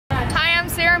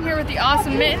Sarah. I'm here with the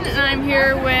awesome Mitten, and I'm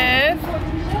here with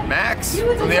Max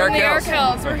from the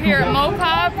Arkells. We're here at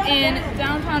Mopop in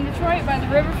downtown Detroit by the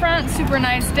riverfront. Super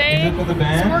nice day. So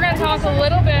we're going to talk a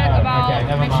little bit about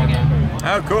Michigan.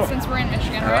 Oh, cool. Since we're in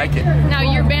Michigan, I right? like it. Now,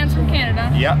 your band's from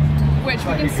Canada. Yep. Which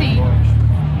we can see.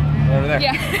 Over there.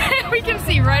 Yeah, we can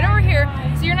see right over here.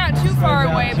 So you're not too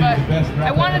far away, but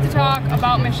I wanted to talk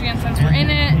about Michigan since we're in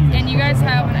it, and you guys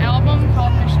have an album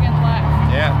called Michigan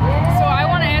Left. Yeah. So I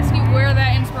want to ask you where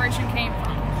that inspiration came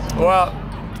from. Well,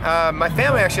 my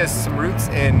family actually has some roots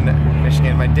in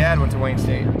Michigan. My dad went to Wayne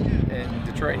State in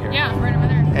Detroit here. Yeah, right over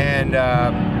there. And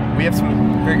we have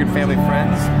some very good family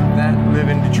friends that live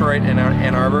in Detroit and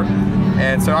Ann Arbor.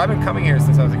 And so I've been coming here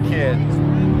since I was a kid.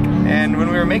 And when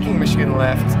we were making Michigan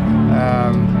Left,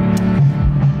 I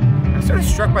was sort of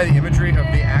struck by the imagery of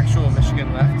the actual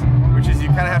Michigan Left, which is you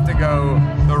kind of have to go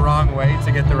the wrong way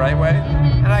to get the right way.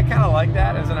 And I kind of like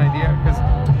that as an idea, because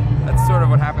that's sort of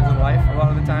what happens in life a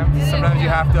lot of the time. Sometimes you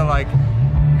have to like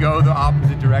go the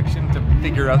opposite direction to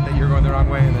figure out that you're going the wrong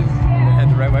way and then head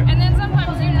the right way. And then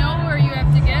sometimes you know where you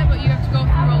have to get, but you have to go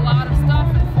through a lot of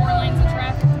stuff and 4 lanes of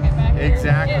traffic to get back there.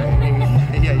 Exactly.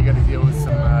 Yeah, you got to deal with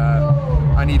some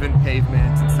uneven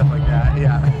pavements and stuff like that.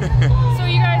 Yeah. So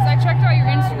you guys, I checked out your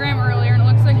Instagram earlier, and it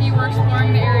looks like you were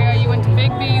exploring the area. You went to Big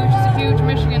B, which is a huge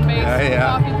Michigan-based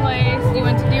coffee place. You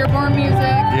went to Dearborn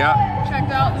Music. Yeah.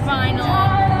 Checked out the vinyl.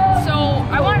 So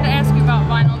I wanted to ask you about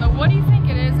vinyl. Though, what do you think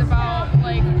it is about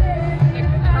like the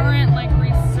current like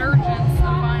resurgence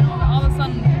of vinyl that all of a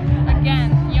sudden,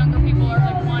 again, younger people are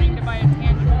like wanting to buy a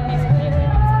tangible piece of music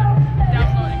instead of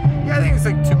downloading? Yeah, I think it's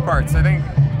like 2 parts. I think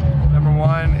number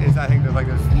one is I think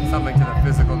there's something to the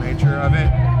physical nature of it.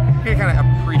 You can kind of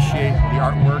appreciate the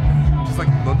artwork. It just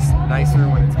like looks nicer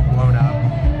when it's blown up.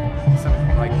 Some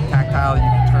like tactile you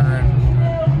can turn,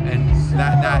 and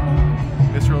that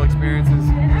visceral experience is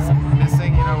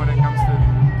missing, you know, when it comes to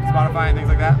Spotify and things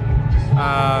like that.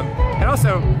 And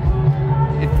also,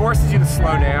 it forces you to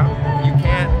slow down. You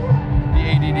can't be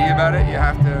ADD about it. You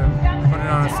have to put it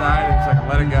on a side and just like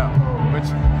let it go, which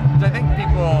I think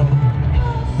people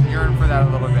yearn for that a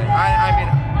little bit. I mean,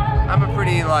 I'm a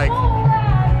pretty like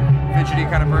fidgety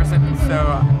kind of person,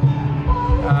 so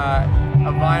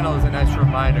a vinyl is a nice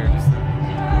reminder just to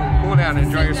cool down and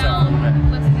enjoy yourself a little bit.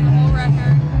 Listen to the whole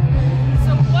record.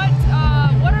 So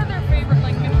what are their favorite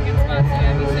like Michigan spots you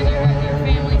have? You said your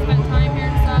family spent time here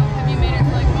and stuff. Have you made it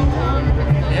to like Motown or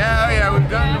Pittsburgh? Yeah,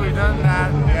 we've done that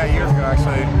years ago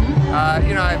actually.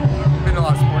 You know, I've been to a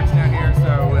lot of sports down here,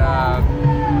 so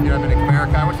you know, I've been to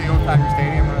America. I went to the old Tiger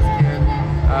Stadium when I was a kid.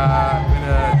 Been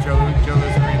to Joe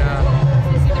Louis Arena.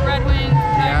 You see the Red Wings,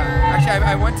 Tigers. Yeah, actually,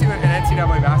 I went to an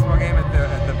NCAA basketball game at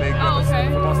the big football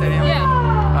stadium. Yeah.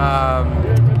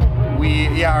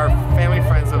 Our family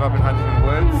friends live up in Huntington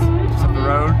Woods, just up the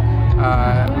road.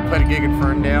 We played a gig in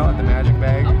Ferndale at the Magic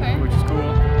Bag, which is cool.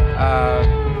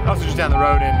 Also, just down the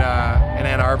road in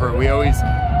Ann Arbor,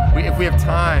 if we have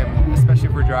time, especially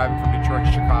if we're driving from Detroit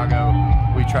to Chicago,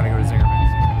 we try to go to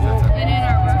Zingerman's. In Ann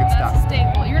Arbor, that's a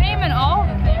staple. You're naming all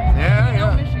the things.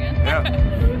 Yeah. Michigan. Yeah.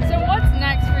 So what's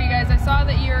next for you guys? I saw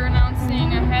that you're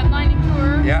announcing a headlining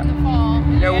tour in the fall.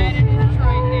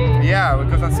 Yeah, it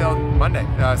goes on sale Monday.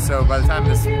 So by the time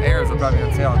this airs, it'll probably be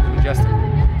on sale at the Majestic.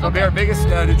 So it'll be our biggest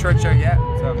Detroit show yet.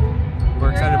 So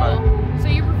we're excited about it. So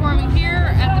you're performing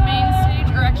here at the main stage,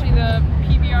 or actually the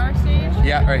PBR stage?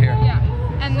 Yeah, right here. Yeah.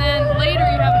 And then later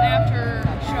you have an after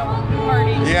show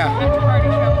party. Yeah. After party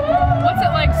show. What's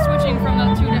it like switching from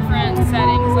the 2 different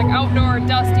settings, like outdoor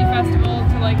dusty festival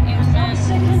to like intimate,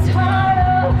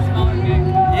 smaller gig?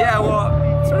 Yeah, well,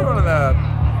 sort of one of the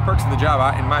perks of the job,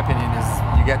 in my opinion, is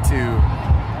you get to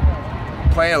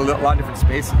play a lot of different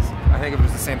spaces. I think if it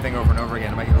was the same thing over and over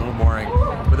again, it might get a little boring.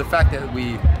 But the fact that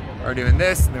we are doing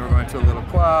this, and then we're going to a little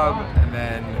club, and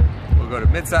then we'll go to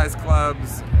mid-sized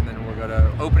clubs, and then we'll go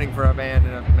to opening for a band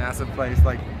in a massive place,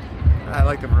 like, I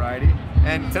like the variety.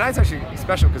 And tonight's actually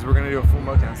special because we're going to do a full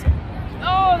Motown set.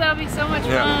 Oh, that'll be so much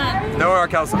fun. No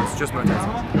Arkells songs, just Motown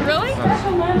songs. Really?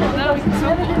 That'll be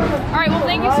so cool. Alright, well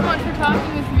thank you so much for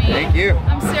talking with me. Thank you.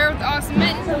 I'm Sarah with the Awesome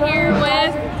Mitten, here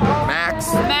with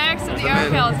Max. Max of the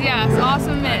Arkells. Yes,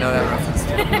 Awesome Mitten. I know that reference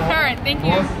too. Alright, thank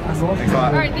you. Thanks a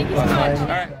lot. Alright, thank you so much.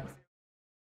 Alright.